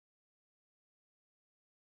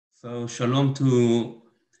So shalom to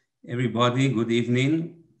everybody, good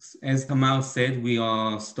evening. As Tamar said, we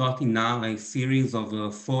are starting now a series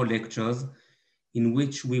of 4 lectures in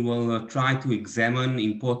which we will try to examine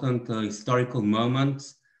important historical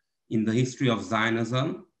moments in the history of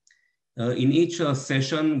Zionism. In each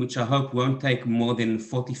session, which I hope won't take more than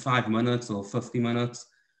 45 minutes or 50 minutes,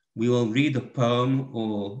 we will read a poem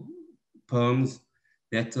or poems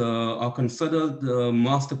that are considered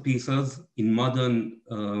masterpieces in modern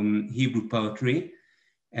Hebrew poetry.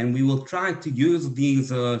 And we will try to use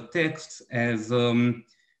these texts as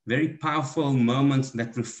very powerful moments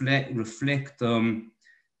that reflect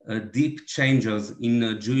deep changes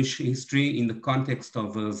in Jewish history in the context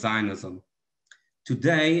of Zionism.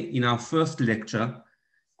 Today, in our first lecture,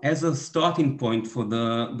 as a starting point for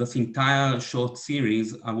this entire short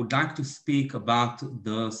series, I would like to speak about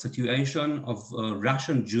the situation of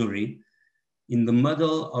Russian Jewry in the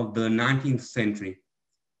middle of the 19th century,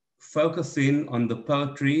 focusing on the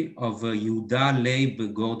poetry of Yehuda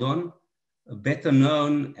Leib Gordon, better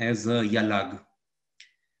known as Yalag.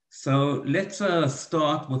 So let's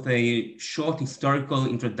start with a short historical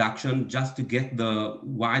introduction just to get the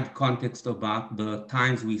wide context about the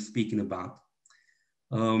times we're speaking about.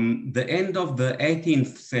 The end of the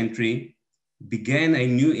 18th century began a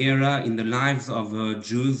new era in the lives of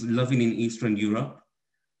Jews living in Eastern Europe,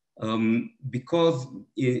 because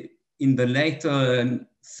in the later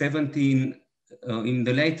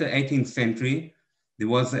 18th century, there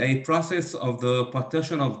was a process of the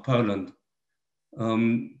partition of Poland.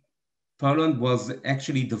 Poland was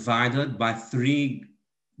actually divided by 3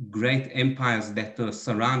 great empires that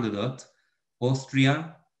surrounded it: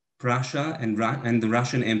 Austria, Prussia, and the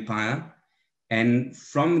Russian Empire. And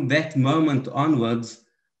from that moment onwards,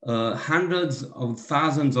 hundreds of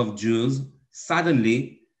thousands of Jews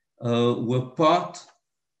suddenly were part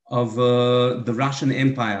of the Russian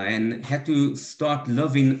Empire and had to start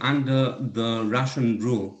living under the Russian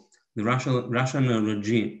rule, the Russian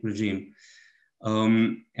regime.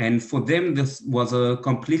 And for them, this was a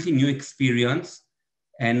completely new experience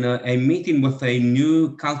and a meeting with a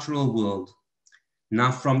new cultural world. Now,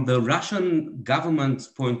 from the Russian government's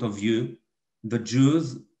point of view, the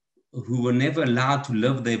Jews who were never allowed to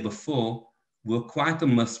live there before were quite a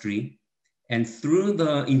mystery. And through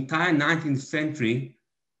the entire 19th century,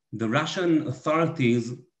 the Russian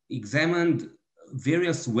authorities examined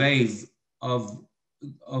various ways of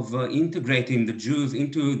integrating the Jews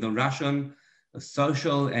into the Russian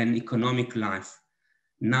social and economic life.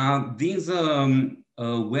 Now, these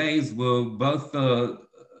ways were both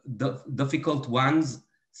difficult ones,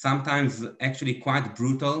 sometimes actually quite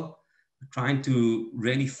brutal, trying to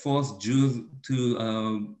really force Jews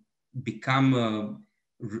to become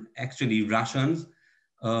actually Russians.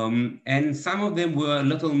 And some of them were a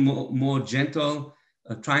little more gentle,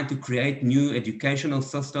 trying to create new educational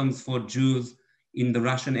systems for Jews in the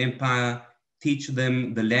Russian Empire, teach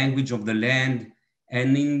them the language of the land,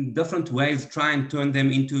 and in different ways try and turn them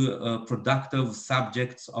into productive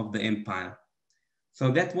subjects of the empire. So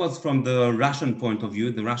that was from the Russian point of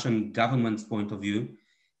view, the Russian government's point of view.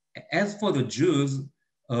 As for the Jews,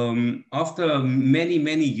 after many,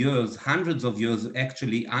 many years, hundreds of years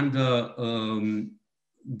actually, under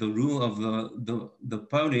the rule of the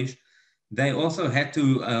Polish, they also had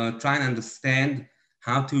to try and understand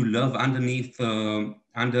how to live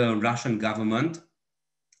under Russian government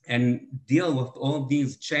and deal with all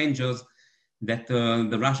these changes that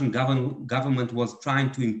the Russian government was trying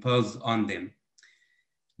to impose on them.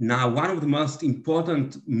 Now, one of the most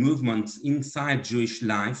important movements inside Jewish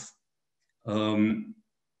life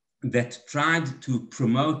that tried to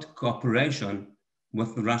promote cooperation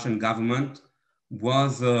with the Russian government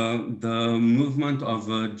was the movement of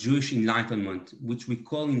Jewish Enlightenment, which we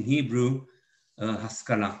call in Hebrew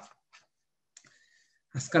Haskalah.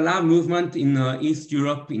 Haskalah movement in East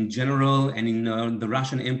Europe in general and in the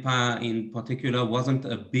Russian Empire in particular wasn't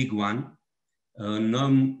a big one. No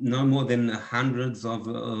more than hundreds of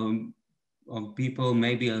people,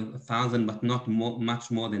 maybe 1,000, but not much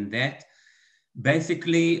more than that.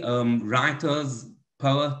 Basically, writers,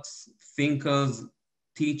 poets, thinkers,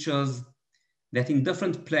 teachers, that in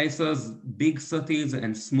different places, big cities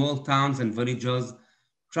and small towns and villages,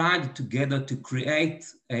 tried together to create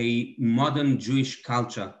a modern Jewish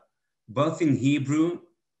culture, both in Hebrew,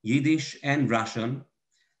 Yiddish, and Russian,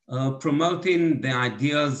 promoting the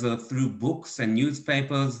ideas through books and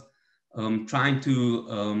newspapers, trying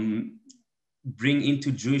to bring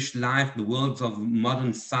into Jewish life the worlds of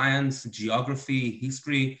modern science, geography,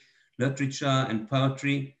 history, literature, and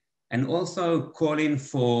poetry, and also calling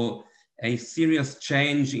for a serious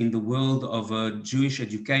change in the world of Jewish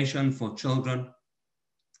education for children.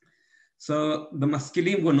 So the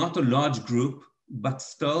Maskilim were not a large group, but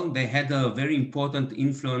still they had a very important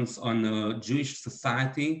influence on Jewish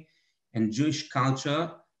society and Jewish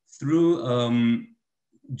culture through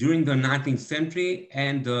during the 19th century,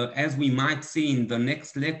 and as we might see in the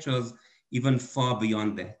next lectures, even far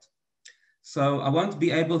beyond that. So I won't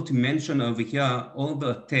be able to mention over here all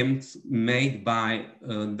the attempts made by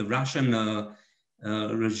the Russian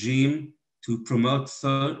regime to promote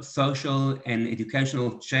social and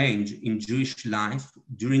educational change in Jewish life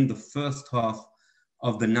during the first half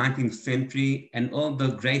of the 19th century, and all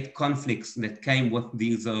the great conflicts that came with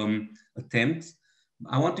these attempts.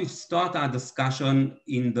 I want to start our discussion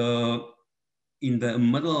in the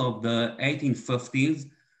middle of the 1850s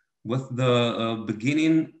with the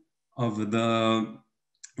beginning of the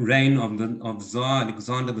reign of Tsar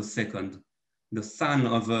Alexander II, the son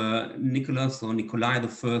of Nicholas or Nikolai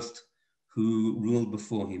I, who ruled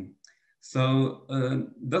before him. So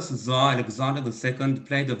this Tsar Alexander II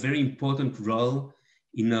played a very important role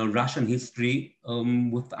in Russian history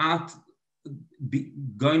without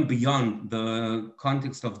going beyond the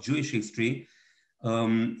context of Jewish history.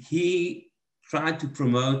 He tried to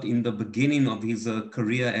promote in the beginning of his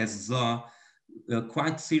career as Tsar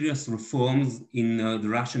quite serious reforms in the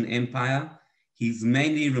Russian Empire. He's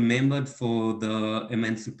mainly remembered for the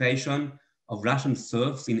emancipation of Russian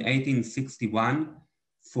serfs in 1861,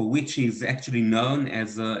 for which he's actually known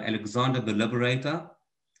as Alexander the Liberator.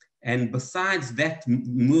 And besides that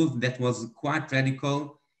move that was quite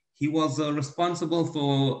radical, he was responsible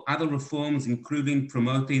for other reforms, including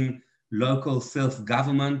promoting local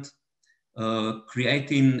self-government,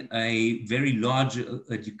 creating a very large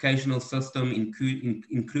educational system,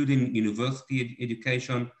 including university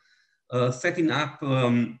education, setting up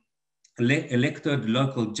elected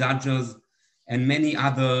local judges, and many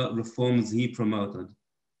other reforms he promoted.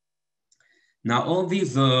 Now, all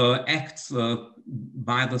these acts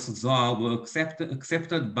by the Tsar were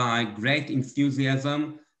accepted by great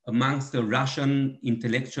enthusiasm amongst the Russian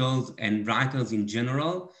intellectuals and writers in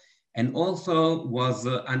general, and also was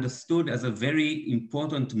understood as a very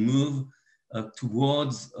important move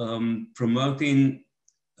towards promoting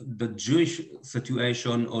the Jewish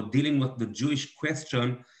situation or dealing with the Jewish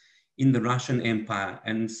question in the Russian Empire.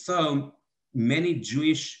 And so many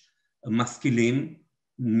Jewish maskilim,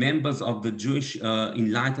 members of the Jewish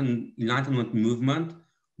Enlightenment movement,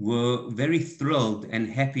 were very thrilled and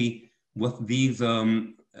happy with these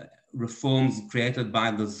reforms created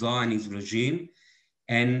by the Tsar and his regime.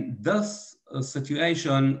 And this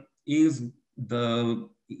situation is the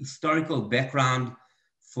historical background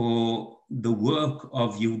for the work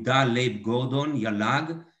of Yehuda Leib Gordon,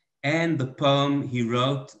 Yalag, and the poem he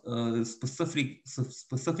wrote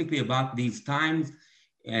specifically about these times,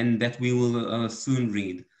 and that we will soon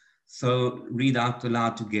read. So read out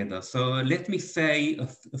aloud together. So let me say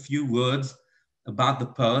a few words about the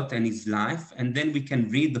poet and his life, and then we can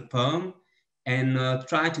read the poem and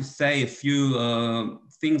try to say a few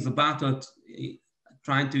things about it,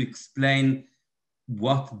 trying to explain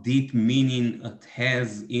what deep meaning it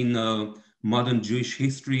has in modern Jewish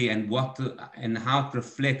history and and how it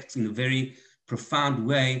reflects in a very profound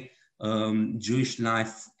way Jewish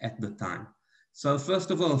life at the time. So first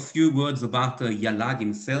of all, a few words about Yalag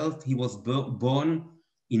himself. He was born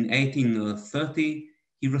in 1830.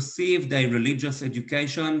 He received a religious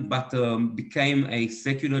education, but became a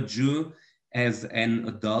secular Jew as an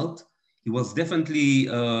adult. He was definitely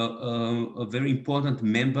a very important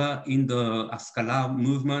member in the Haskalah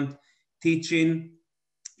movement, teaching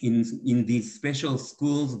in these special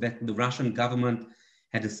schools that the Russian government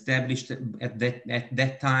had established at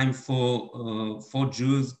that time for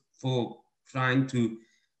Jews, for trying to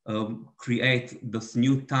create this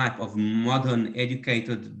new type of modern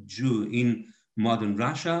educated Jew in modern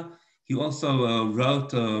Russia. He also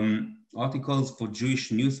wrote articles for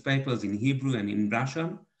Jewish newspapers in Hebrew and in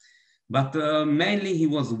Russian. But mainly he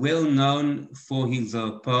was well known for his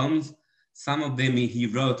poems. Some of them he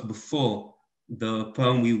wrote before the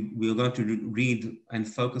poem we are going to read and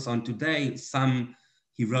focus on today. Some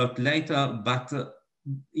he wrote later, but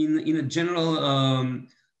in a general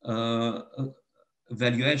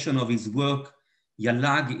evaluation of his work,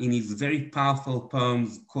 Yalag, in his very powerful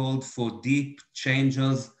poems, called for deep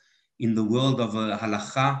changes in the world of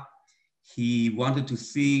halacha. He wanted to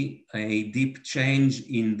see a deep change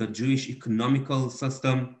in the Jewish economical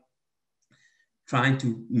system, trying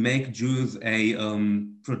to make Jews a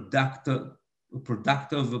productive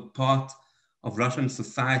part of Russian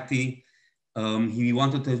society. He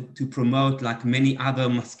wanted to promote, like many other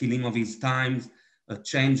maskilim of his times,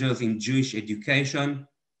 changes in Jewish education.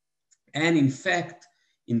 And in fact,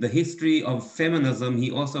 In the history of feminism,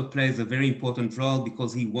 he also plays a very important role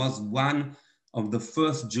because he was one of the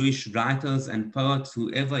first Jewish writers and poets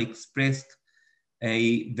who ever expressed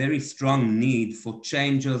a very strong need for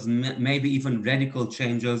changes, maybe even radical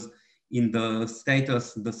changes in the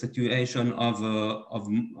status, the situation of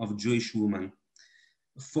Jewish women.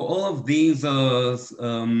 For all of these approaches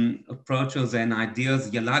and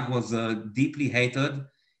ideas, Yalag was deeply hated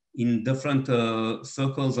in different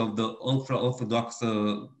circles of the ultra-Orthodox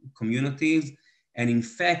communities. And in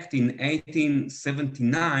fact, in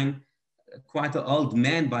 1879, quite an old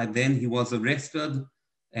man by then, he was arrested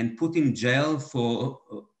and put in jail for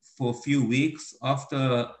a few weeks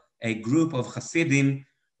after a group of Hasidim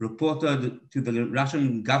reported to the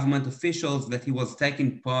Russian government officials that he was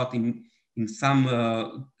taking part in some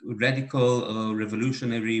radical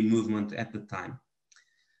revolutionary movement at the time.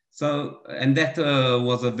 So, and that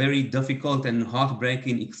was a very difficult and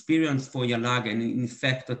heartbreaking experience for Yalag, and in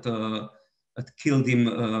fact, it killed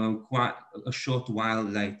him quite a short while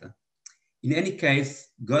later. In any case,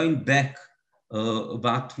 going back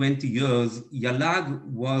about 20 years, Yalag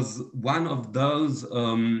was one of those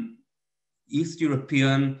East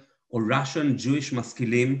European or Russian Jewish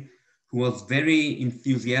maskilim who was very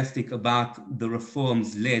enthusiastic about the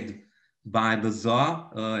reforms led by the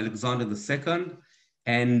Tsar, Alexander II,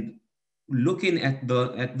 and looking at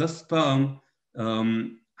this poem,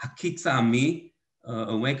 Hakitza Ami,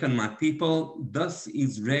 Awaken My People, this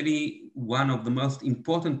is really one of the most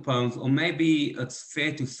important poems, or maybe it's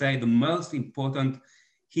fair to say the most important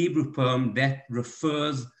Hebrew poem that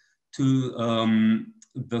refers to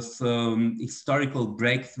this historical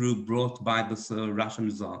breakthrough brought by this Russian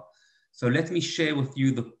Tsar. So let me share with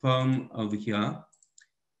you the poem over here.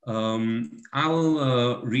 I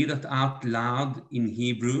will read it out loud in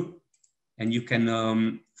Hebrew, and you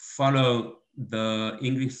can follow the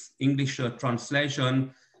English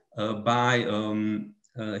translation by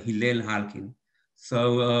Hillel Halkin.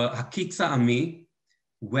 So, Hakitza Ami,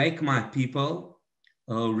 Wake My People,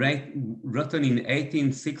 written in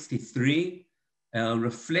 1863,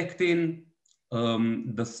 reflecting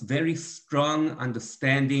this very strong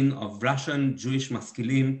understanding of Russian Jewish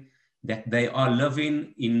maskilim that they are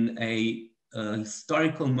living in a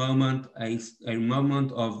historical moment, a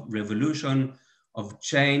moment of revolution, of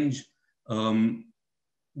change,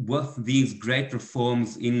 with these great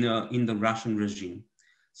reforms in the Russian regime.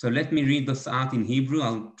 So let me read this out in Hebrew.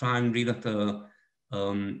 I'll try and read it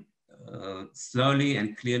slowly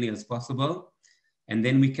and clearly as possible. And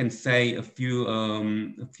then we can say a few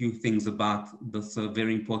things about this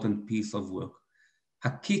very important piece of work.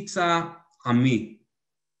 Hakitza Ami,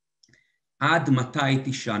 Ad matai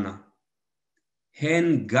tishana,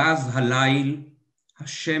 hen gaz halayl,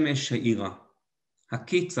 hashemesh ha'ira.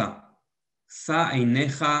 Hakitza, sa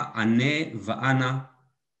einecha ane va'ana,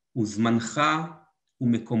 uzmancha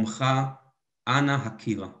umekomcha ana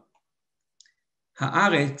hakira.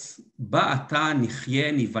 Haaretz ba ata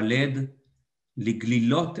נחיה ניוולד,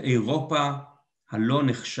 לגלילות אירופה הלא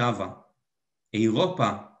נחשבה. אירופה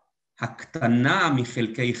הקטנה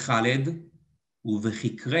מחלקי חלד,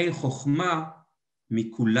 ובחקרי חוכמה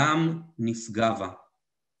מכולם נשגבה.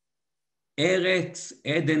 ארץ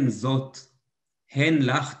עדן זאת, הן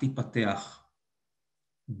לך תיפתח.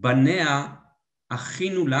 בניה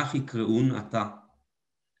אחינו לך יקראון עתה.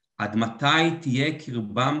 עד מתי תהיה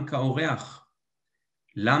קרבם כאורח?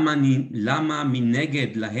 למה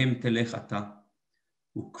מנגד להם תלך אתה?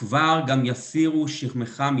 וכבר גם יסירו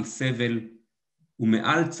שכמך מסבל,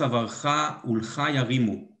 ומעל צווארך ולך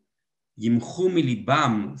ירימו, ימחו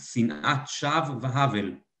מליבם שנאת שווא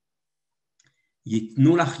והבל.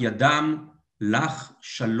 ייתנו לך ידם, לך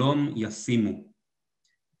שלום ישימו.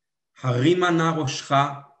 הרימה נא ראשך,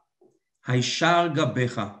 הישר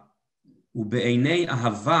גבך, ובעיני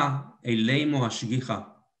אהבה אלימו השגיחה.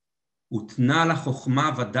 ותנה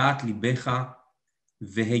לחוכמה ודעת ליבך,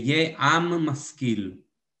 והיה עם משכיל,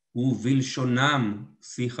 ובלשונם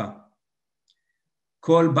שיחה.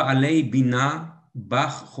 כל בעלי בינה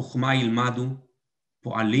בך חוכמה ילמדו,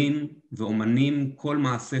 פועלים ואומנים כל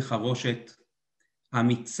מעשה חרושת,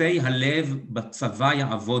 אמיצי הלב בצבא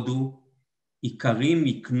יעבודו, עיקרים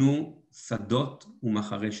יקנו שדות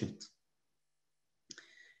ומחרשת.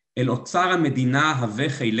 אל אוצר המדינה הבא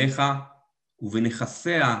חיליך,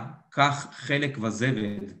 ובנכסיה כך חלק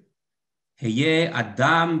וזבד. היה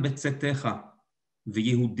אדם בצאתך,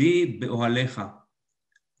 ויהודי באוהליך,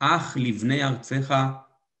 אך לבני ארצך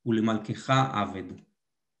ולמלכך עבד.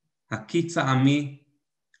 הקיצה עמי,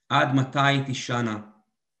 עד מתי תשנה,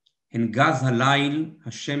 הן גז הליל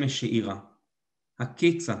השמש האירה.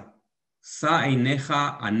 הקיצה, שא עיניך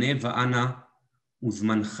ענה ואנה,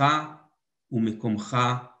 וזמנך ומקומך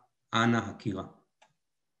אנא הכירה.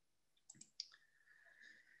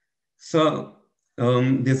 So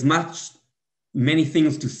there's many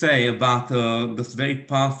things to say about this very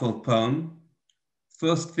powerful poem.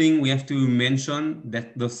 First thing we have to mention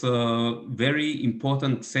that there's a very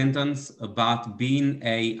important sentence about being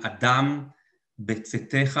a Adam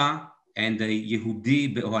betzetecha and a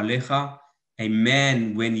Yehudi be'ohalecha, a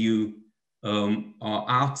man when you are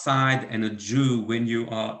outside and a Jew when you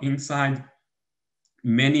are inside.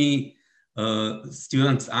 Many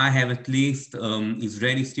students, I have at least,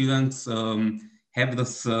 Israeli students, have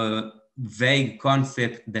this vague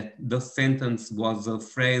concept that the sentence was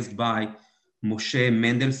phrased by Moshe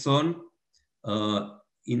Mendelssohn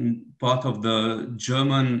in part of the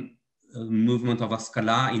German movement of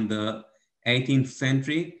Haskalah in the 18th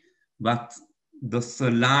century. But this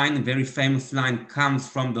line, very famous line, comes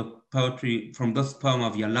from the poetry, from this poem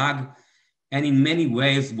of Yalag, and in many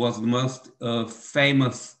ways was the most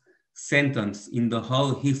famous sentence in the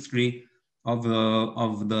whole history of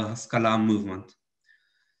the Haskalah movement.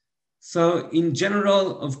 So in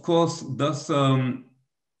general, of course, this, okay,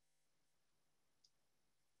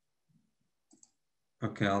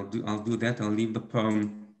 I'll do that. I'll leave the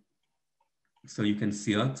poem so you can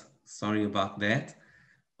see it. Sorry about that.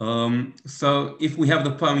 So if we have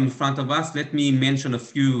the poem in front of us, let me mention a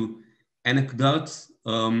few anecdotes,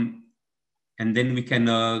 and then we can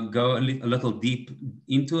go a little deep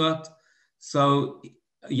into it. So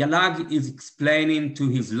Yalag is explaining to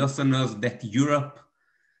his listeners that Europe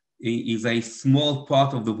is a small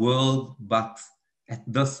part of the world, but at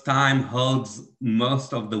this time holds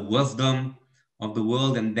most of the wisdom of the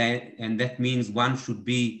world, and that means one should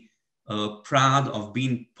be proud of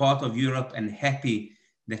being part of Europe and happy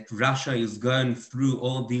that Russia is going through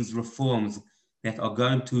all these reforms that are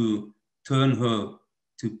going to turn her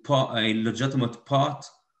to a legitimate part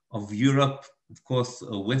of Europe, of course,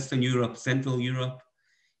 Western Europe, Central Europe.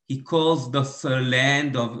 He calls this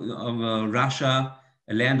land of Russia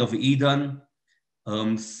a land of Eden,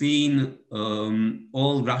 seeing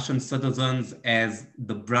all Russian citizens as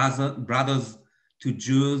the brothers to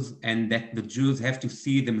Jews, and that the Jews have to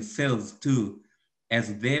see themselves too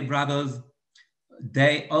as their brothers.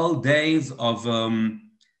 All days of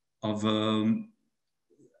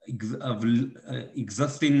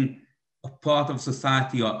existing a part of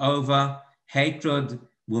society are over. Hatred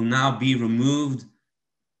will now be removed.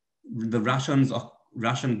 The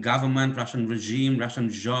Russian government, Russian regime, Russian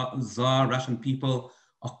Tsar, Russian people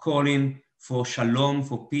are calling for shalom,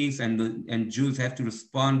 for peace, and Jews have to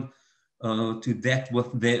respond to that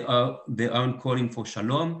with their own calling for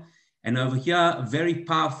shalom. And over here, very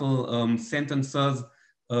powerful sentences.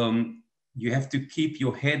 You have to keep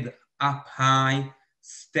your head up high,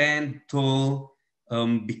 stand tall,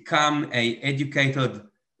 become an educated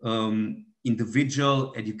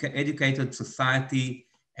individual, educated society,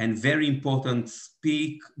 and very important,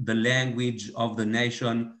 speak the language of the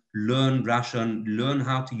nation, learn Russian, learn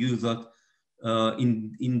how to use it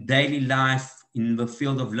in daily life, in the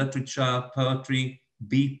field of literature, poetry,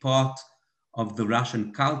 be part of the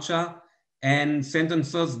Russian culture. And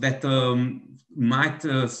sentences that might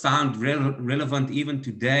sound relevant even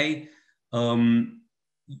today. One,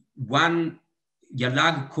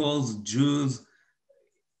 Yalag calls Jews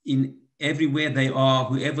in everywhere they are,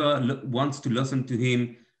 whoever wants to listen to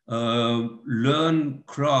him, learn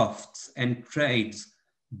crafts and trades,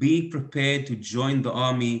 be prepared to join the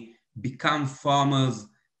army, become farmers,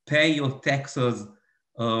 pay your taxes,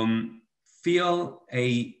 feel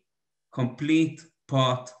a complete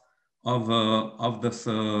part of this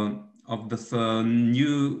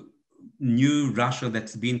new Russia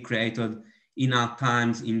that's been created in our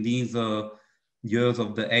times in these years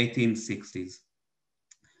of the 1860s.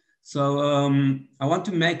 So I want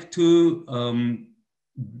to make two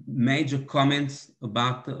major comments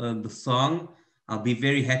about the song. I'll be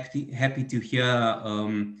very happy to hear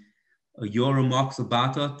your remarks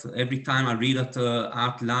about it. Every time I read it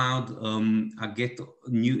out loud, I get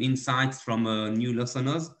new insights from new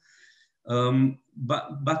listeners.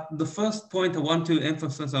 But the first point I want to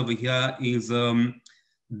emphasize over here is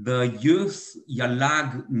the use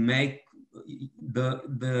Yalag make,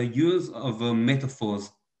 the use of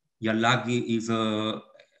metaphors Yalag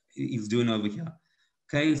is doing over here.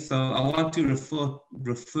 Okay, so I want to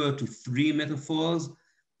refer to three metaphors.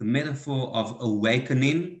 The metaphor of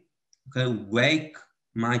awakening. Okay, wake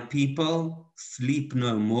my people, sleep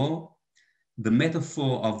no more. The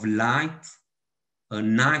metaphor of light.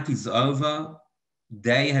 Night is over,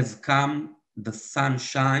 day has come, the sun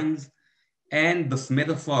shines. And this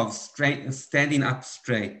metaphor of standing up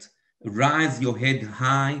straight. Rise your head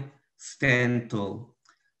high, stand tall.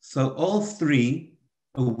 So all three,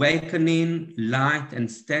 awakening, light,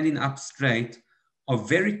 and standing up straight, are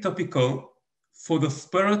very topical for the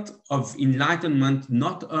spirit of enlightenment,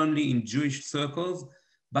 not only in Jewish circles,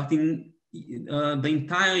 but in the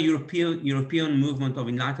entire European movement of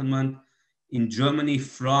enlightenment in Germany,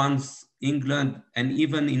 France, England, and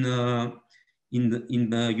even in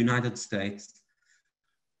the United States.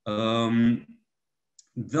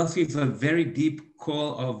 This is a very deep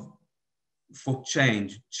call for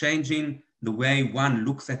changing the way one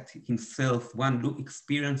looks at himself,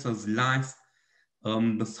 experiences life.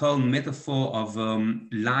 This whole metaphor of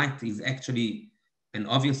light is actually, and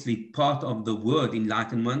obviously, part of the word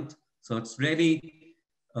enlightenment. So it's really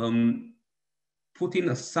putting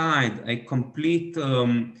aside a complete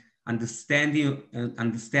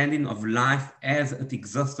understanding of life as it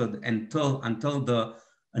existed until the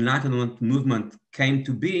Enlightenment movement came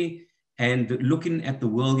to be, and looking at the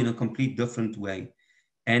world in a complete different way.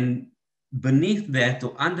 And beneath that,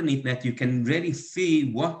 or underneath that, you can really see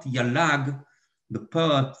what Yalag, the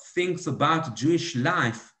poet, thinks about Jewish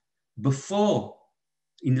life before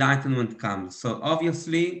enlightenment comes. So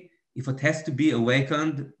obviously, if it has to be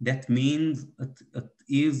awakened, that means it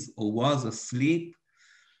is or was asleep.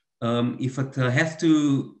 If it has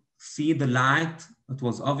to see the light, it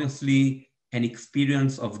was obviously an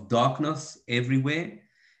experience of darkness everywhere.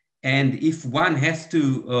 And if one has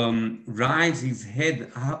to rise his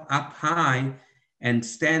head up high and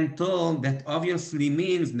stand tall, that obviously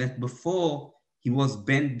means that before he was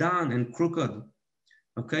bent down and crooked.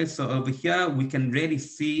 Okay, so over here we can really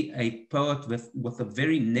see a poet with a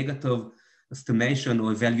very negative estimation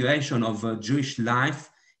or evaluation of Jewish life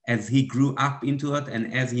as he grew up into it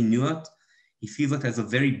and as he knew it. He sees it as a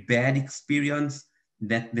very bad experience,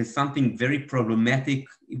 that there's something very problematic,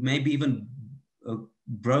 maybe even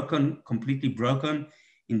completely broken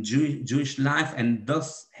in Jewish life, and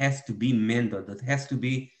thus has to be mended, it has to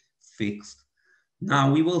be fixed.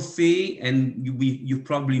 Now we will see, and you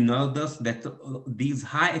probably know this, that these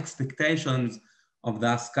high expectations of the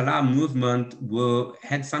Haskalah movement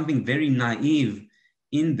had something very naive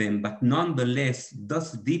in them, but nonetheless,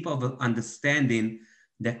 thus deep of an understanding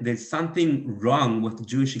that there's something wrong with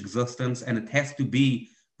Jewish existence and it has to be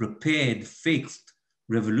repaired, fixed,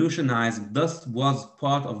 revolutionized. This was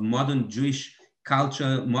part of modern Jewish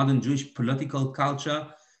culture, modern Jewish political culture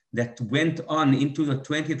that went on into the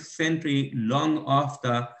 20th century long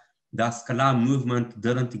after the Haskalah movement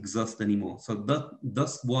didn't exist anymore. So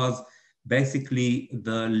this was basically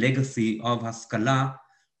the legacy of Haskalah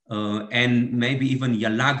and maybe even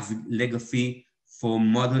Yalag's legacy for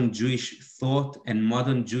modern Jewish thought and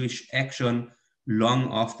modern Jewish action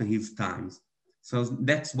long after his times. So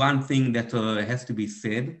that's one thing that has to be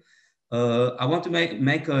said. I want to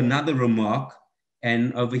make another remark,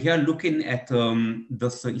 and over here looking at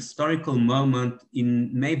this historical moment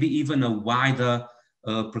in maybe even a wider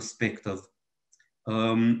perspective.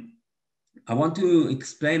 I want to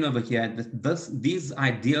explain over here that these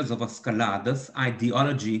ideas of Haskalah, this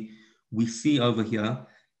ideology we see over here,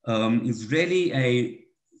 is really a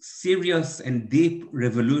serious and deep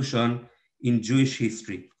revolution in Jewish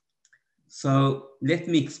history. So let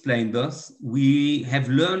me explain this. We have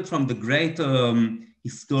learned from the great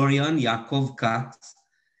historian Yaakov Katz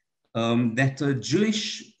that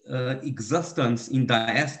Jewish existence in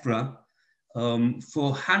diaspora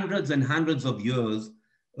for hundreds and hundreds of years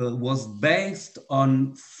was based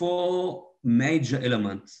on four major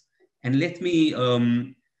elements. And let me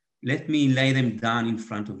lay them down in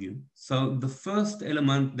front of you. So the first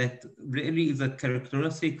element that really is a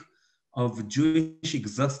characteristic of Jewish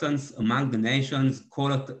existence among the nations,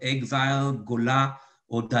 call it exile, gola,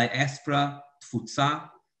 or diaspora, tfutza.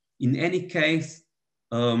 In any case,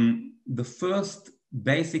 the first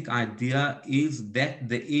basic idea is that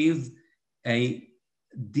there is a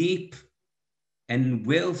deep and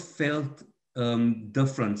well-felt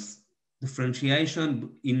differentiation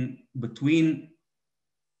between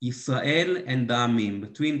Israel and the Amim,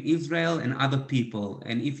 between Israel and other people,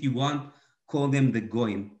 and if you want, call them the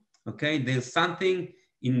Goyim. Okay, there's something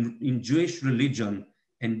in Jewish religion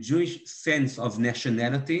and Jewish sense of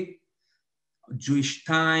nationality, Jewish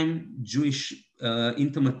time, Jewish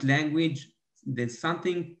intimate language. There's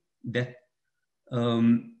something that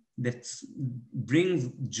that brings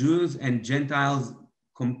Jews and Gentiles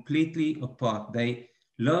completely apart. They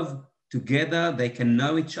live together, they can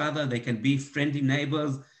know each other, they can be friendly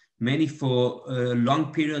neighbors, many for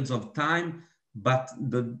long periods of time, but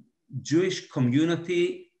the Jewish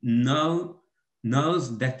community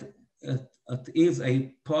knows that it is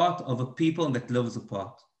a part of a people that lives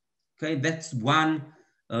apart. Okay, that's one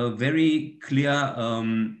very clear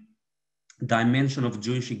dimension of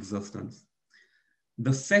Jewish existence.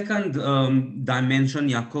 The second dimension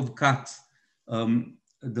Yaakov Katz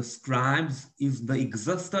describes is the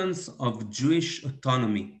existence of Jewish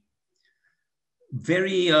autonomy.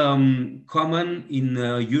 Very common in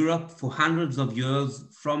Europe for hundreds of years,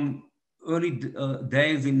 from early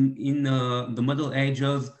days in the Middle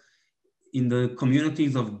Ages, in the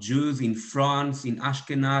communities of Jews in France, in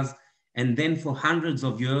Ashkenaz, and then for hundreds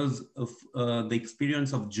of years of the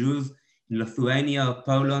experience of Jews in Lithuania,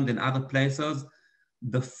 Poland, and other places.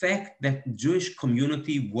 The fact that Jewish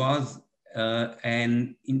community was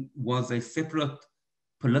was a separate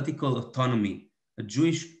political autonomy, a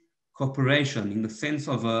Jewish corporation in the sense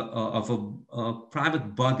of a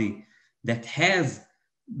private body that has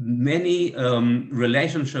many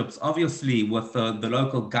relationships, obviously, with the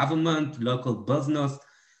local government, local business,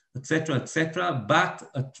 etc., but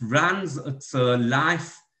it runs its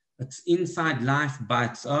life, its inside life by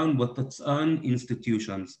its own, with its own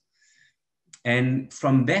institutions. And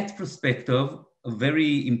from that perspective, a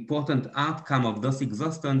very important outcome of this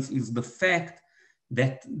existence is the fact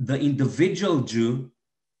that the individual Jew,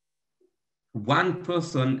 one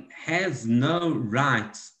person, has no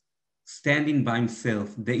rights standing by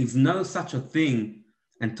himself. There is no such a thing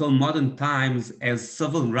until modern times as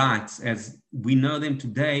civil rights as we know them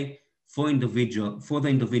today for the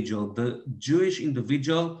individual. The Jewish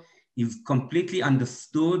individual is completely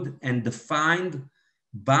understood and defined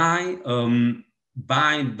by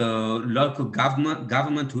the local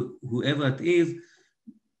government, whoever it is.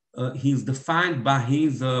 He's defined by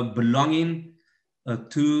his belonging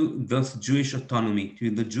to this Jewish autonomy,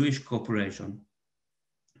 to the Jewish corporation.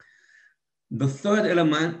 The third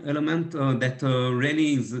element that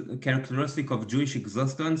really is characteristic of Jewish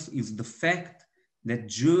existence is the fact that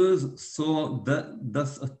Jews saw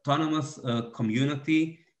this autonomous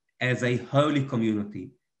community as a holy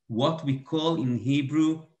community, what we call in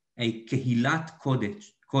Hebrew a kehilat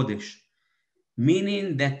kodesh,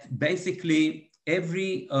 meaning that basically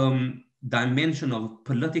every dimension of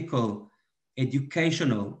political,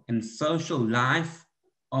 educational, and social life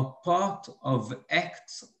are part of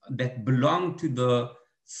acts that belong to the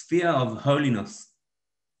sphere of holiness.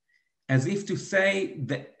 As if to say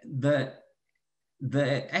that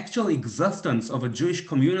the actual existence of a Jewish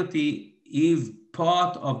community is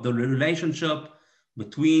part of the relationship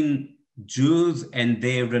between Jews and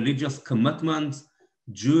their religious commitments,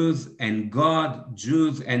 Jews and God,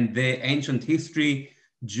 Jews and their ancient history,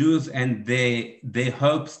 Jews and their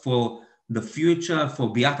hopes for the future,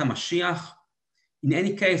 for Biat HaMashiach. In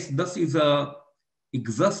any case, this is an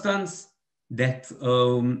existence that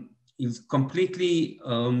is completely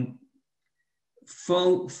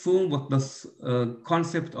full with this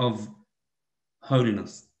concept of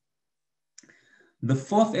holiness. The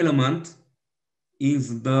fourth element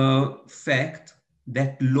is the fact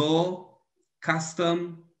that law,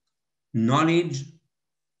 custom, knowledge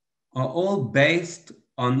are all based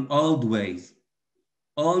on old ways,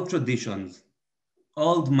 old traditions,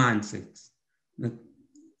 old mindsets.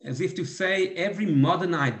 As if to say, every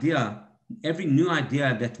modern idea, every new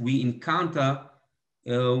idea that we encounter,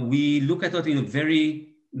 we look at it in a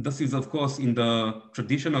very, this is of course in the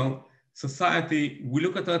traditional society, we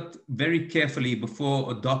look at it very carefully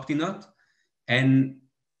before adopting it. And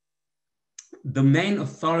the main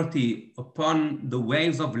authority upon the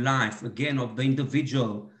ways of life, again, of the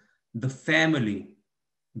individual, the family,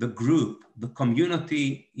 the group, the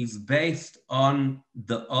community, is based on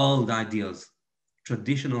the old ideas,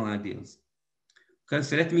 traditional ideas. Okay,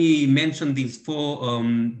 so let me mention these four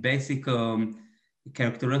basic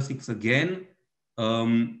characteristics again.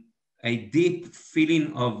 A deep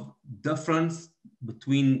feeling of difference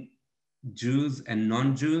between Jews and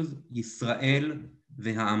non-Jews, Yisrael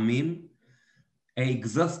v'ha'amim, a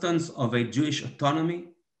existence of a Jewish autonomy,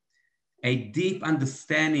 a deep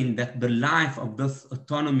understanding that the life of this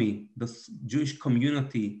autonomy, this Jewish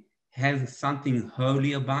community, has something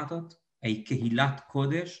holy about it, a kehilat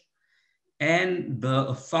kodesh, and the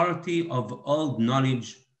authority of old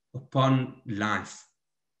knowledge upon life,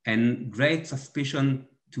 and great suspicion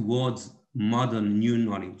towards modern new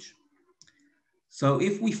knowledge. So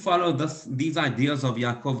if we follow these ideas of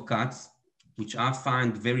Yaakov Katz, which I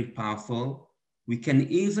find very powerful, we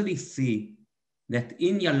can easily see that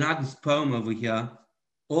in Yalag's poem over here,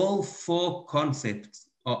 all four concepts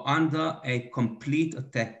are under a complete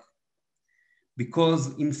attack.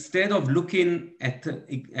 Because instead of looking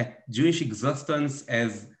at Jewish existence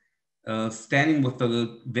as standing with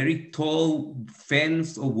a very tall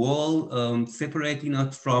fence or wall separating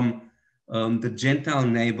it from the Gentile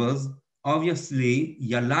neighbors, obviously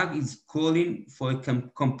Yalag is calling for a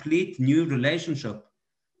complete new relationship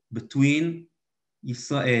between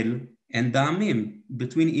Israel and the Amim,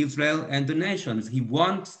 between Israel and the nations. He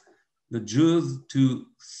wants the Jews to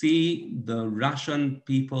see the Russian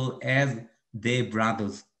people as their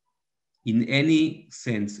brothers in any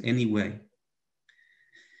sense, any way.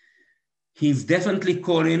 He's definitely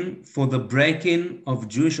calling for the breaking of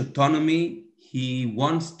Jewish autonomy. He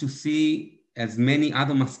wants to see, as many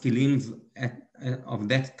other Maskilim of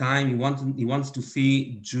that time, he wants to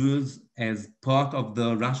see Jews as part of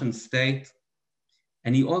the Russian state.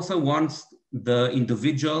 And he also wants the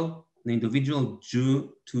individual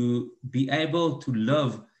Jew to be able to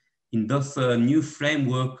live in this new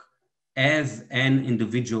framework as an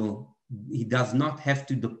individual. He does not have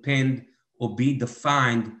to depend or be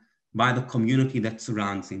defined by the community that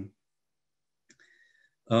surrounds him.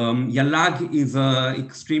 Yalag is an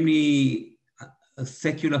extremely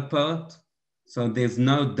secular poet, so there's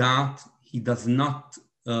no doubt he does not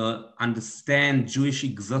understand Jewish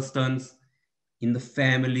existence in the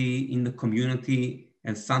family, in the community,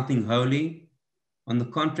 as something holy. On the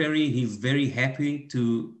contrary, he's very happy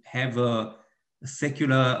to have a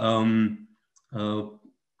secular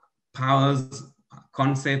powers,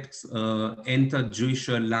 concepts enter Jewish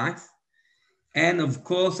life. And of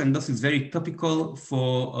course, and this is very typical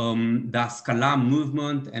for the Haskalah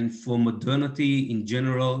movement and for modernity in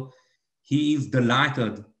general, he is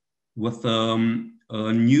delighted with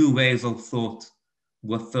new ways of thought,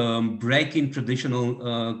 with breaking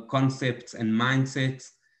traditional concepts and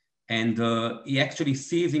mindsets. And he actually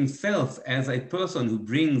sees himself as a person who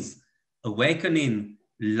brings awakening,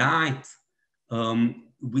 light,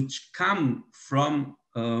 which come from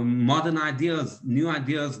modern ideas, new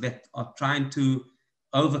ideas that are trying to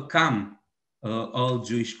overcome all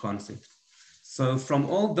Jewish concepts. So from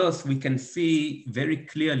all this, we can see very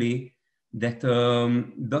clearly that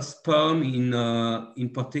this poem in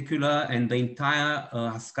particular and the entire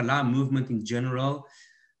Haskalah movement in general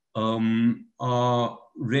are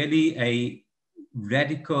really a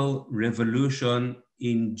radical revolution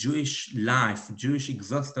in Jewish life, Jewish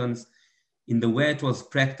existence, in the way it was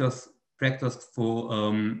practiced for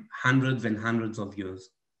hundreds and hundreds of years.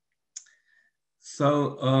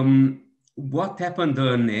 So what happened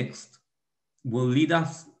next will lead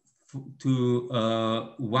us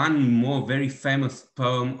to one more very famous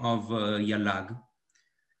poem of Yalag.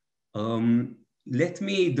 Let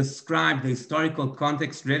me describe the historical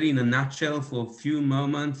context really in a nutshell for a few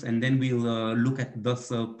moments, and then we'll look at this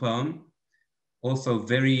poem. Also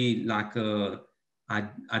very like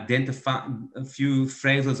identify a few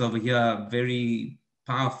phrases over here, very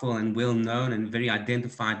powerful and well known and very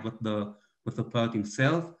identified with the poet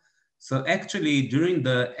himself. So actually during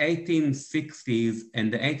the 1860s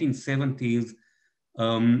and the 1870s,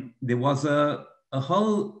 there was a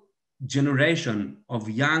whole generation of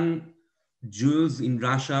young Jews in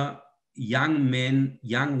Russia, young men,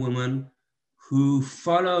 young women, who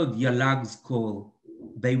followed Yalag's call.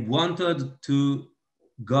 They wanted to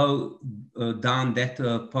go down that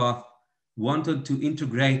path, wanted to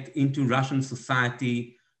integrate into Russian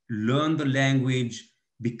society, learn the language,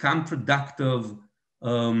 become productive,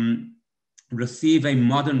 receive a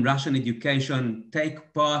modern Russian education,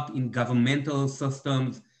 take part in governmental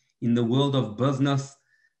systems, in the world of business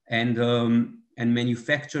and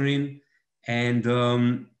manufacturing. And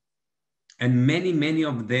many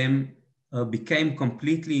of them became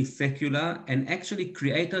completely secular and actually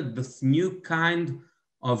created this new kind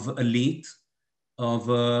of elite of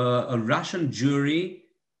a Russian Jewry,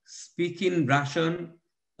 speaking Russian,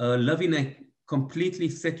 living a completely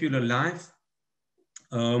secular life,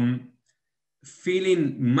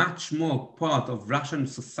 feeling much more part of Russian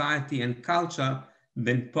society and culture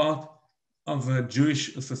than part of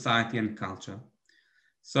Jewish society and culture.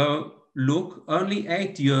 So look, only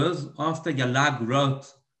 8 years after Yalag wrote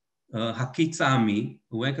Hakitza Ami,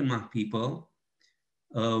 Awaken My People,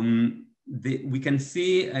 we can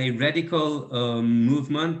see a radical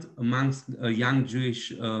movement amongst young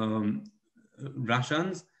Jewish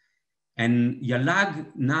Russians. And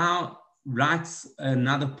Yalag now writes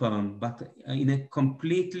another poem, but in a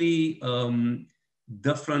completely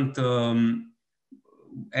different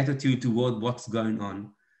attitude toward what's going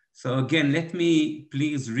on. So again, let me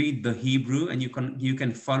please read the Hebrew, and you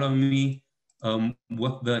can follow me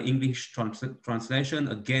with the English translation,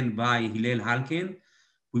 again by Hillel Halkin.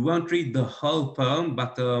 We won't read the whole poem,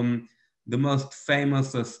 but the most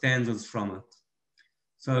famous stanzas from it.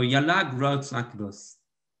 So Yalag writes like this.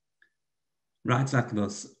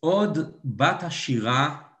 עוד בת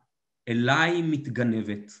השירה אליי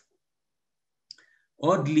מתגנבת,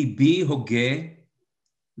 עוד ליבי הוגה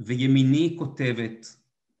וימיני כותבת,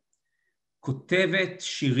 כותבת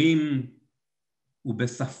שירים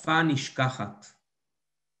ובשפה נשכחת.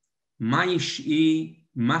 מה ישעי,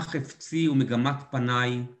 מה חפצי ומגמת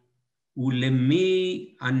פניי,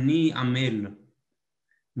 ולמי אני עמל?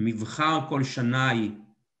 מבחר כל שניי,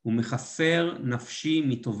 ומחסר נפשי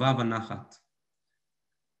מטובה ונחת.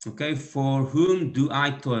 Okay, for whom do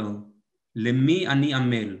I toil? למי אני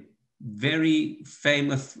עמל? Very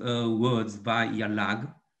famous words by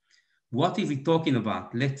Yalag. What is he talking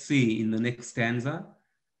about? Let's see in the next stanza.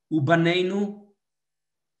 ובנינו,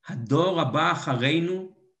 הדור הבא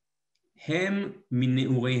אחרינו, הם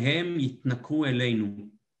מנעוריהם יתנקרו אלינו.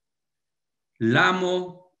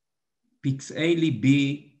 למו פצעי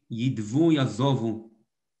ליבי ידבו יזובו,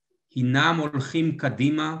 הנם הולכים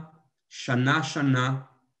קדימה שנה שנה,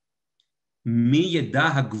 מי ידע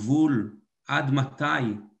הגבול עד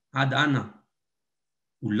מתי, עד אנה,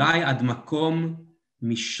 אולי עד מקום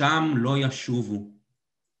משם לא ישובו.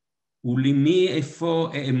 ולמי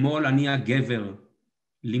איפה אעמול אני הגבר,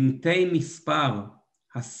 למתי מספר,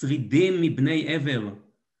 השרידים מבני עבר,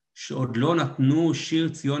 שעוד לא נתנו שיר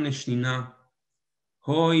ציון לשנינה.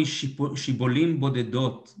 הוי שיבולים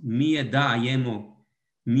בודדות, מי ידע איימו,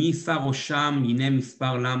 מי יישא ראשם הנה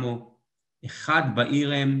מספר למו, אחד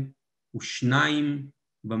בעיר הם ושניים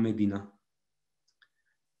במדינה.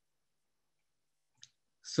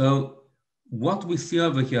 So what we see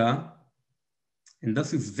over here, and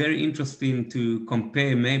this is very interesting to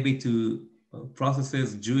compare maybe to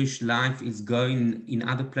processes Jewish life is going in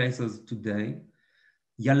other places today.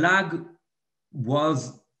 Yalag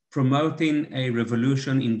was promoting a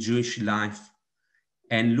revolution in Jewish life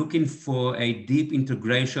and looking for a deep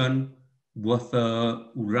integration with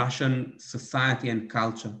Russian society and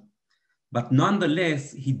culture. But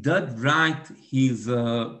nonetheless, he did write his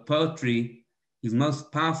poetry, his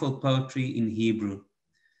most powerful poetry in Hebrew.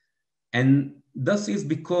 And this is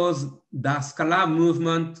because the Haskalah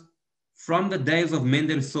movement from the days of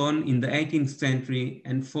Mendelssohn in the 18th century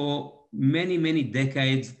and for many, many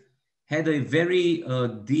decades had a very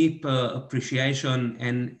deep appreciation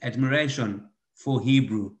and admiration for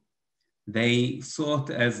Hebrew. They saw it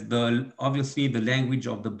as obviously the language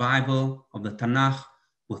of the Bible, of the Tanakh,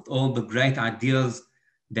 with all the great ideas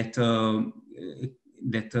that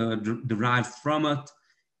derive from it.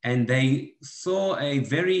 And they saw a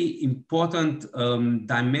very important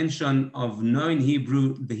dimension of knowing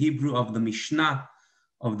Hebrew, the Hebrew of the Mishnah,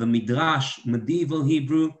 of the Midrash, medieval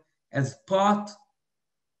Hebrew, as part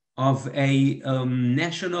of a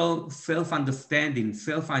national self-understanding,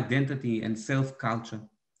 self-identity, and self-culture.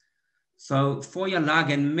 So for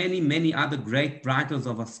Yalag and many, many other great writers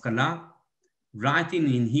of Haskalah,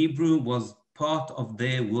 writing in Hebrew was part of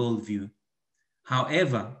their worldview.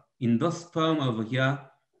 However, in this poem over here,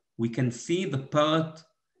 we can see the poet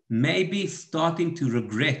maybe starting to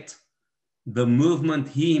regret the movement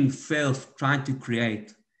he himself tried to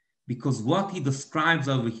create, because what he describes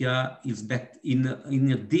over here is that in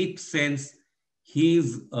a deep sense,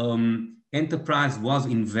 his enterprise was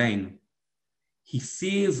in vain. He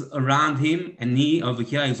sees around him, and he over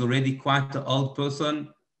here is already quite an old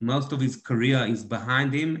person. Most of his career is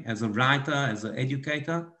behind him as a writer, as an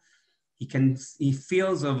educator. He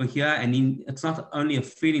feels over here, and it's not only a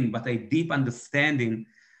feeling, but a deep understanding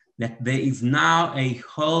that there is now a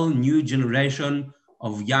whole new generation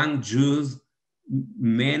of young Jews,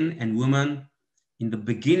 men and women in the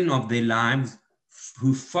beginning of their lives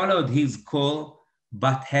who followed his call,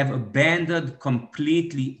 but have abandoned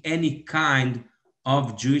completely any kind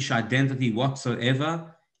of Jewish identity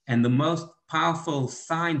whatsoever. And the most powerful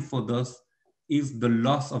sign for this is the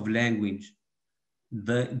loss of language.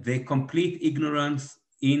 The complete ignorance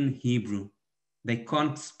in Hebrew. They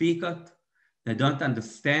can't speak it, they don't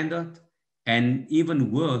understand it, and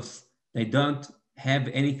even worse, they don't have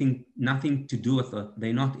nothing to do with it.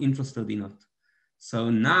 They're not interested in it. So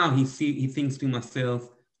now he thinks to himself,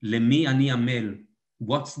 Lemi ani amel,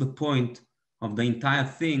 what's the point of the entire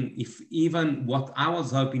thing if even what I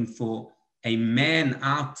was hoping for, a man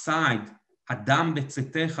outside, Adam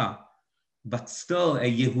betzetecha, but still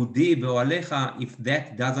a Yehudi be'olecha, if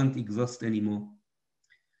that doesn't exist anymore.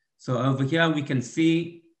 So over here we can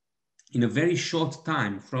see in a very short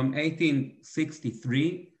time, from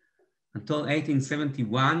 1863 until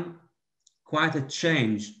 1871, quite a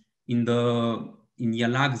change in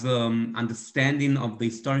Yalag's understanding of the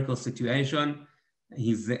historical situation,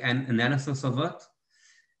 his analysis of it,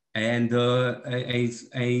 and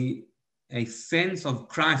a sense of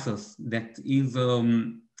crisis that is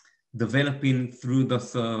developing through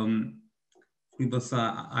this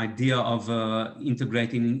idea of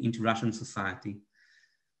integrating into Russian society.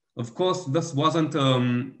 Of course, this wasn't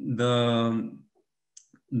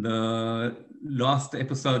the last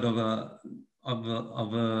episode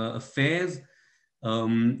affairs.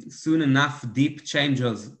 Soon enough, deep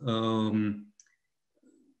changes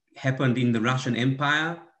happened in the Russian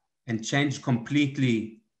Empire and changed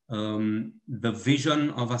completely the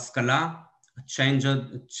vision of Haskalah, changed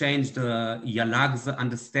Yalag's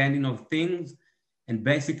understanding of things, and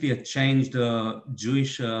basically it changed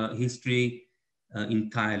Jewish history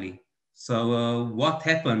entirely. So what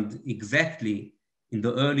happened exactly in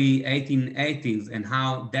the early 1880s and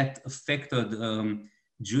how that affected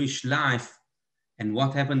Jewish life and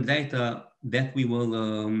what happened later, that we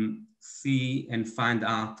will see and find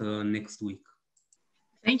out next week.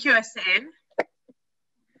 Thank you, Asel.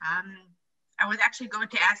 I was actually going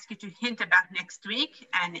to ask you to hint about next week,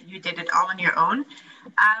 and you did it all on your own.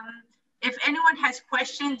 If anyone has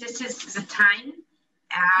questions, this is the time.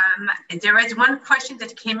 There is one question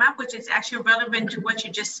that came up, which is actually relevant to what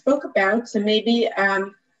you just spoke about. So maybe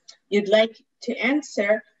you'd like to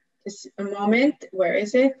answer. Just a moment. Where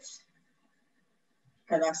is it?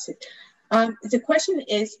 I lost it. The question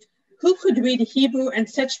is, who could read Hebrew and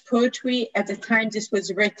such poetry at the time this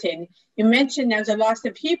was written? You mentioned there was a loss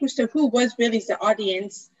of Hebrew, so who was really the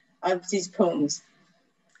audience of these poems?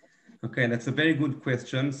 Okay, that's a very good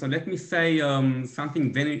question. So let me say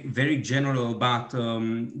something very, very general about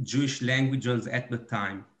Jewish languages at the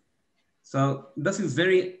time. So this is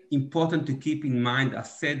very important to keep in mind. I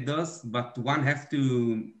said this, but one has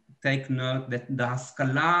to take note that the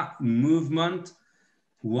Haskalah movement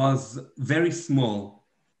was very small.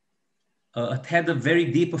 It had a very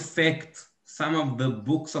deep effect. Some of the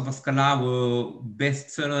books of Haskalah were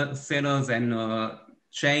bestsellers and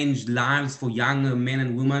changed lives for young men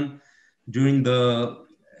and women during the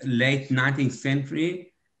late 19th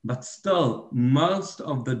century. But still, most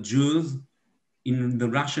of the Jews in the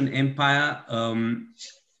Russian Empire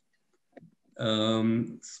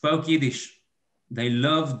spoke Yiddish. They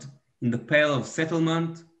lived in the Pale of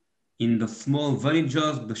Settlement, in the small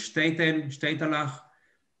villages, the Shtetelach,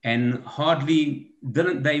 and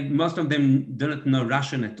most of them didn't know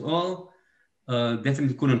Russian at all.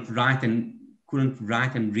 Definitely couldn't write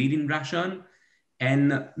and read in Russian.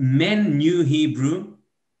 And men knew Hebrew,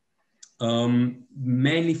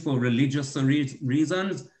 mainly for religious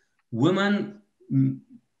reasons. Women,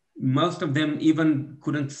 most of them even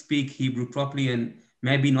couldn't speak Hebrew properly and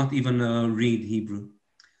maybe not even read Hebrew.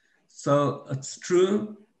 So it's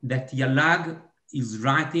true that Yalag is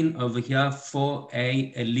writing over here for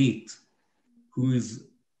an elite who is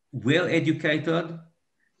well educated,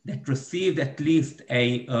 that received at least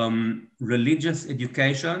a religious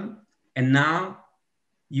education. And now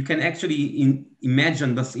you can actually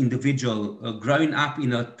imagine this individual growing up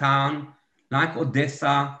in a town like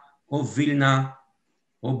Odessa or Vilna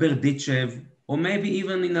or Berdichev, or maybe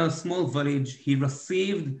even in a small village. He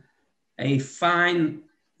received a fine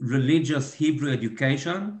religious Hebrew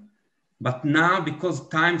education, but now because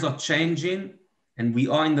times are changing and we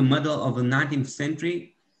are in the middle of the 19th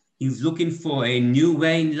century, he's looking for a new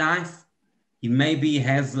way in life. He maybe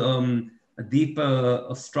has a deeper,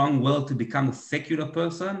 a strong will to become a secular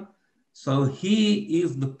person. So he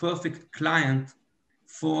is the perfect client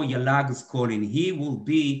for Yalag's calling. He will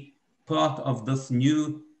be part of this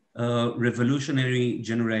new revolutionary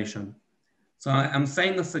generation. So I'm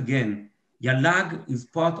saying this again. Yalag is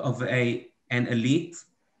part of an elite.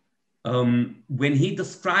 When he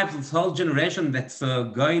describes this whole generation that's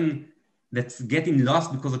getting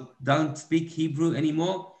lost because it doesn't speak Hebrew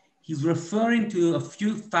anymore, he's referring to a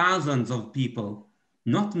few thousands of people,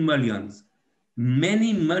 not millions.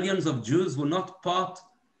 Many millions of Jews were not part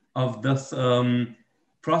of this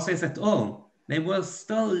process at all. They were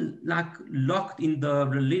still like locked in the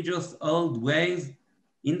religious old ways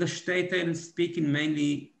in the shtetl, speaking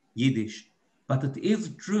mainly Yiddish. But it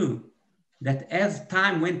is true that as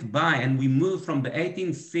time went by and we moved from the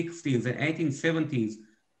 1860s and 1870s,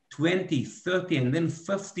 20, 30, and then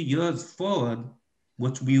 50 years forward,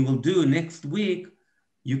 which we will do next week,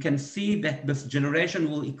 you can see that this generation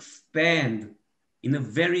will expand in a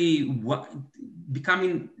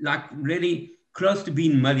becoming like really close to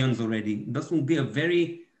being millions already. This will be a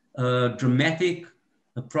very dramatic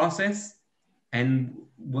process and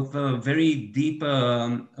with a very deep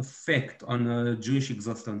effect on Jewish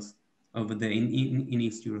existence over there in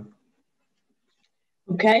East Europe.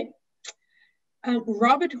 Okay.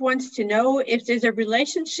 Robert wants to know if there's a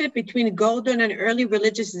relationship between Gordon and early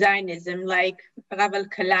religious Zionism, like Rav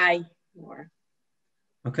Alkalai.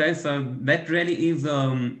 Okay, so that really is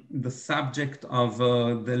the subject of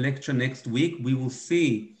the lecture next week. We will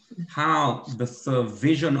see how this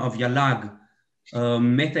vision of Yalag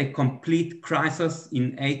met a complete crisis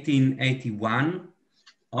in 1881.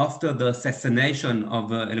 after the assassination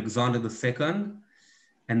of Alexander II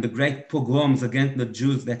and the great pogroms against the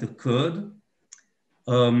Jews that occurred,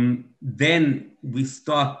 then we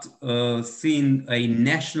start seeing a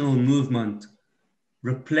national movement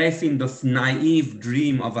replacing this naive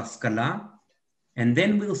dream of Haskalah. And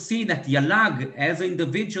then we'll see that Yalag, as an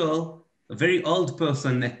individual, a very old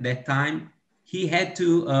person at that time, he had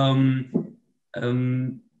to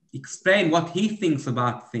explain what he thinks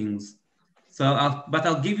about things. So,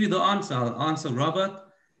 I'll give you the answer. I'll answer Robert.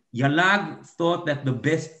 Yalag thought that the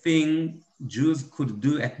best thing Jews could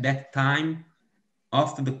do at that time,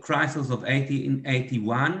 after the crisis of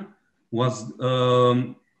 1881, was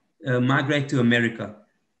migrate to America.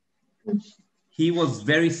 He was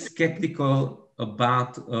very skeptical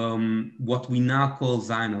about what we now call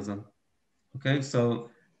Zionism. Okay, so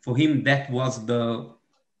for him, that was the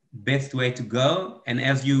best way to go. And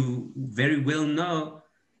as you very well know,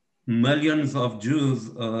 millions of Jews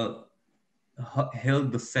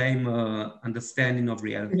held the same understanding of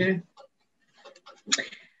reality.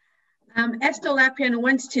 Esther Lapian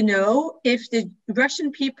wants to know if the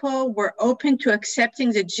Russian people were open to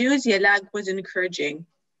accepting the Jews Yalag was encouraging.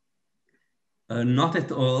 Not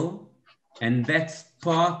at all. And that's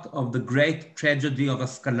part of the great tragedy of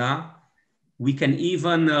Haskalah. We can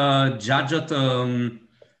even judge it in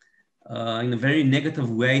a very negative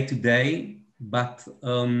way today, but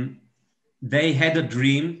they had a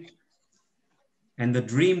dream. And the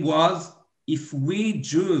dream was, if we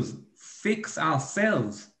Jews fix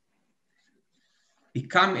ourselves,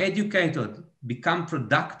 become educated, become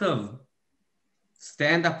productive,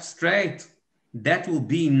 stand up straight, that will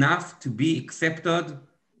be enough to be accepted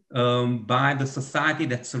by the society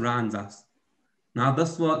that surrounds us. Now,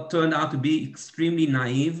 this turned out to be extremely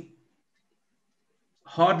naive.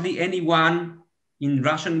 Hardly anyone in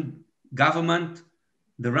Russian government,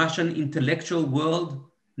 the Russian intellectual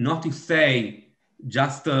world, not to say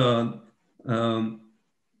just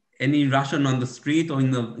any Russian on the street or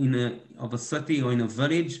of a city or in a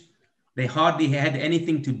village, they hardly had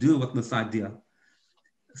anything to do with this idea.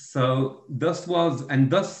 So this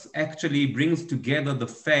actually brings together the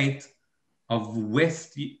fate of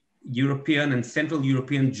West European and Central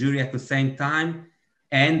European Jewry at the same time,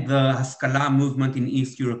 and the Haskalah movement in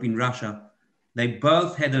East Europe, in Russia. They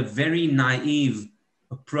both had a very naive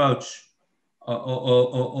approach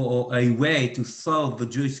or a way to solve the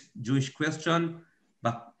Jewish question,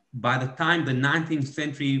 but by the time the 19th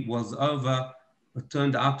century was over, it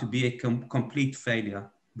turned out to be a complete failure,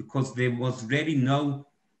 because there was really no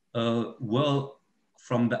will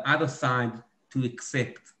from the other side to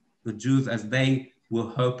accept the Jews as they were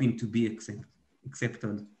hoping to be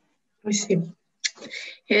accepted. I see.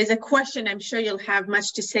 Here's a question I'm sure you'll have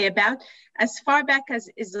much to say about. As far back as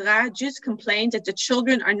Israel, Jews complained that the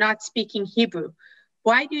children are not speaking Hebrew.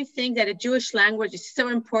 Why do you think that a Jewish language is so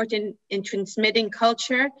important in transmitting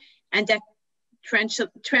culture and that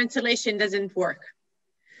translation doesn't work?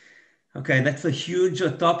 Okay, that's a huge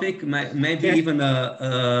topic, maybe even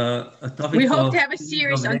a topic. We hope to have a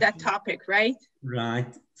series on that topic, right?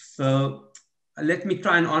 Right. So let me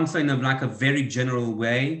try and answer in a very general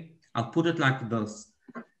way. I'll put it like this.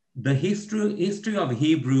 The history of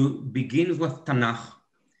Hebrew begins with Tanakh.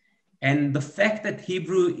 And the fact that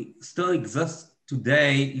Hebrew still exists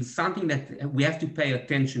today is something that we have to pay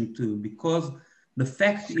attention to, because the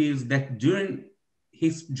fact is that during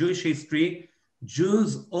Jewish history,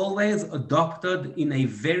 Jews always adopted in a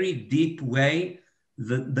very deep way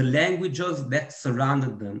the languages that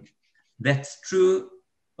surrounded them. That's true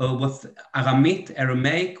with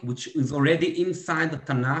Aramaic, which is already inside the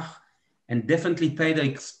Tanakh and definitely played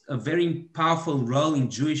a very powerful role in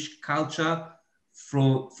Jewish culture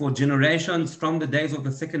for generations, from the days of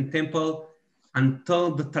the Second Temple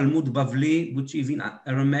until the Talmud Bavli, which is in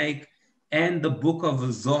Aramaic, and the book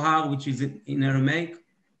of Zohar, which is in Aramaic.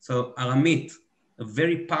 So Aramaic, a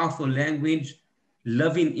very powerful language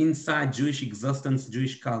living inside Jewish existence,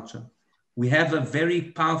 Jewish culture. We have a very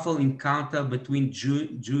powerful encounter between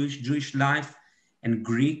Jewish life and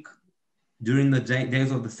Greek during the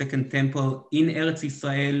days of the Second Temple in Eretz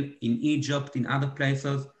Israel, in Egypt, in other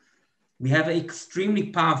places. We have an extremely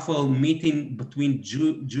powerful meeting between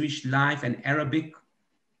Jewish life and Arabic.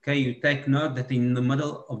 Okay, you take note that in the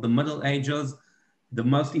middle of the Middle Ages, the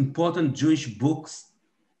most important Jewish books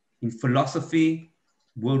in philosophy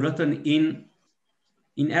were written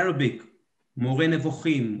in Arabic. Moreh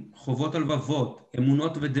Nevochim, Chovot Alvavot,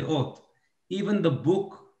 Emunot Vedeot. Even the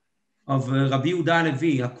book of Rabbi Yehuda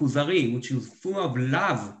Levi, Akuzari, which is full of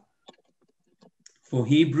love for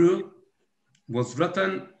Hebrew, was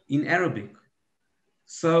written in Arabic.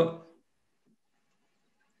 So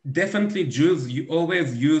definitely Jews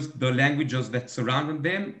always used the languages that surrounded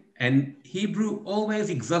them, and Hebrew always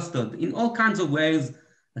existed in all kinds of ways.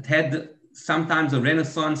 It had sometimes a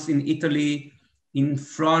renaissance in Italy, in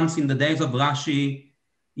France, in the days of Rashi,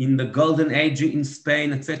 in the Golden Age in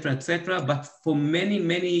Spain, etc., etc. But for many,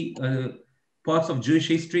 many parts of Jewish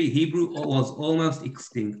history, Hebrew was almost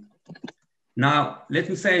extinct. Now, let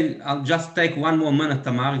me say, I'll just take one more minute,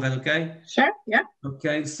 Tamar, is that okay? Sure, yeah.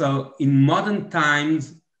 Okay, so in modern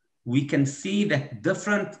times, we can see that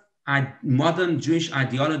different modern Jewish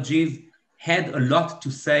ideologies had a lot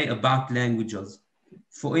to say about languages.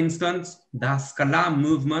 For instance, the Haskalah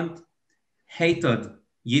movement hated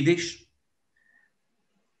Yiddish,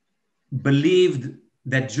 believed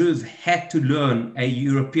that Jews had to learn a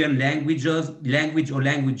European language or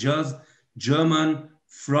languages, German,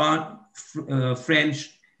 French,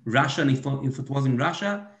 Russian, if it was in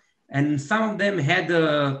Russia. And some of them had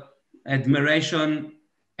admiration,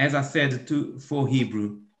 as I said, for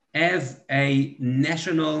Hebrew as a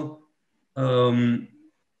national, a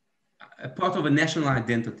part of a national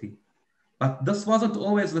identity. But this wasn't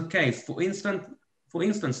always the case. For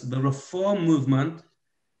instance, the Reform movement,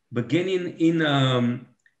 beginning in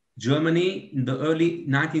Germany in the early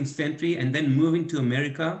 19th century and then moving to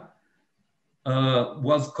America,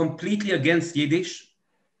 was completely against Yiddish,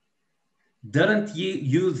 didn't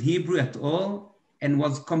use Hebrew at all, and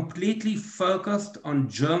was completely focused on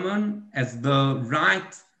German as the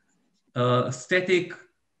right aesthetic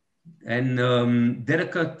and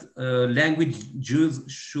delicate language Jews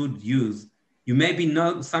should use.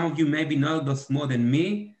 Some of you maybe know this more than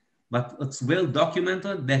me, but it's well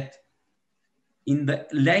documented that in the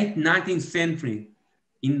late 19th century,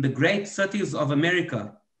 in the great cities of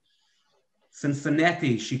America,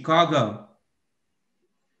 Cincinnati, Chicago,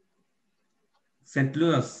 St.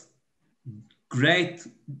 Louis, great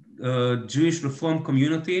Jewish Reform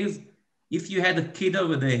communities, if you had a kid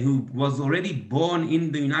over there who was already born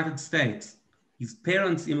in the United States, his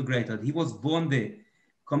parents immigrated, he was born there,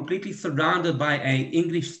 completely surrounded by an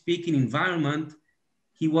English-speaking environment,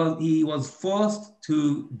 he was forced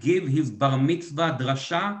to give his bar mitzvah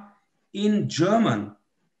drasha in German,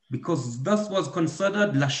 because this was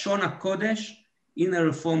considered Lashon HaKodesh in a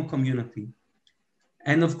Reform community.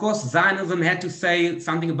 And of course, Zionism had to say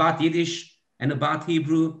something about Yiddish and about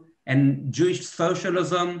Hebrew, and Jewish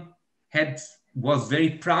socialism was very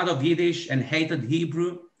proud of Yiddish and hated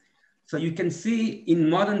Hebrew. So you can see in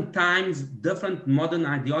modern times, different modern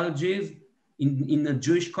ideologies in the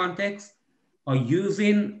Jewish context are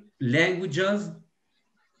using languages,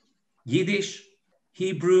 Yiddish,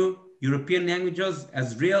 Hebrew, European languages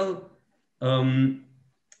as real,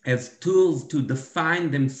 as tools to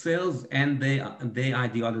define themselves and their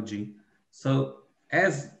ideology. So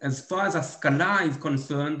as far as Haskalah is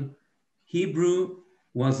concerned, Hebrew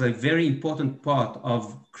was a very important part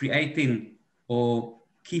of creating or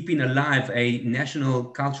keeping alive a national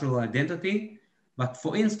cultural identity. But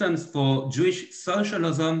for instance, for Jewish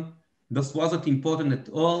socialism, this wasn't important at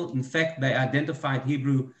all. In fact, they identified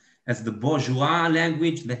Hebrew as the bourgeois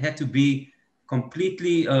language that had to be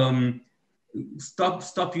completely,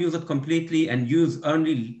 stop use it completely and use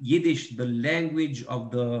only Yiddish, the language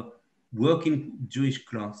of the working Jewish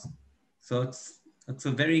class. So it's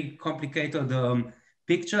a very complicated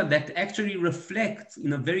picture that actually reflects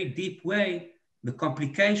in a very deep way the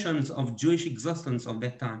complications of Jewish existence of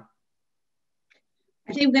that time.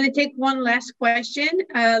 I think I'm going to take one last question.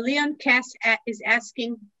 Leon Cass is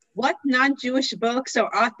asking, what non-Jewish books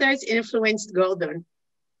or authors influenced Gordon?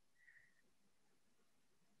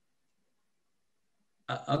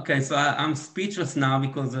 Okay, so I'm speechless now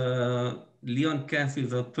because Leon Cass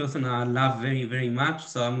is a person I love very, very much.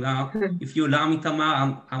 So I'm now, if you allow me,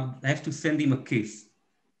 Tamar, I'll have to send him a kiss.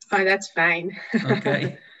 Oh, that's fine.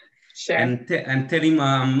 Okay. Sure. And tell him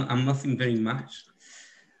I'm missing very much.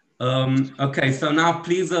 Okay, so now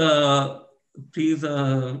please repeat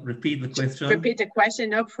the question. Repeat the question,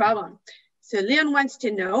 no problem. So Leon wants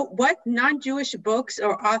to know, what non-Jewish books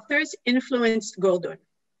or authors influenced Gordon?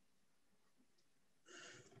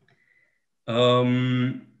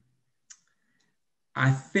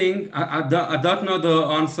 I think, I don't know the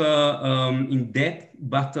answer in depth,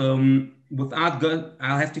 but I'll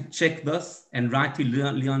have to check this and write to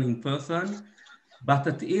Leon in person. But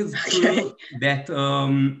it is true that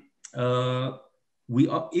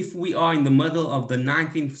if we are in the middle of the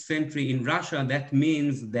 19th century in Russia, that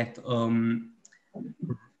means that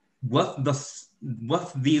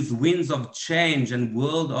with these winds of change and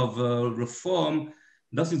world of reform,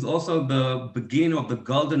 this is also the beginning of the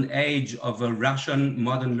golden age of Russian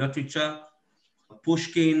modern literature.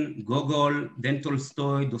 Pushkin, Gogol, then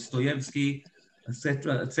Tolstoy, Dostoevsky,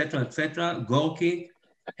 etc., etc., etc., Gorky.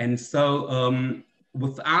 And so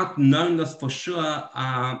without knowing this for sure,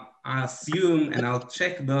 I assume, and I'll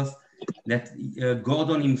check this, that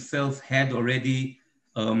Gordon himself had already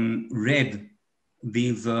read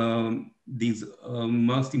these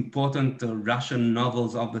most important Russian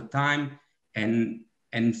novels of the time,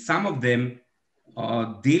 and some of them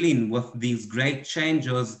are dealing with these great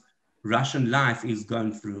changes Russian life is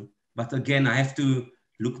going through. But again, I have to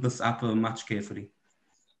look this up much carefully.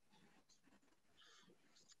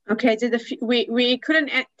 Okay, so we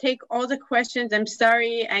couldn't take all the questions. I'm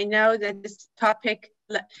sorry. I know that this topic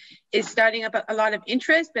is starting up a lot of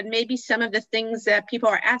interest, but maybe some of the things that people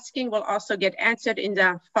are asking will also get answered in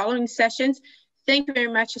the following sessions. Thank you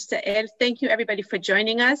very much, Estelle. Thank you, everybody, for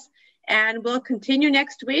joining us. And we'll continue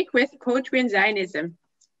next week with Poetry and Zionism.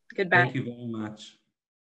 Goodbye. Thank you very much.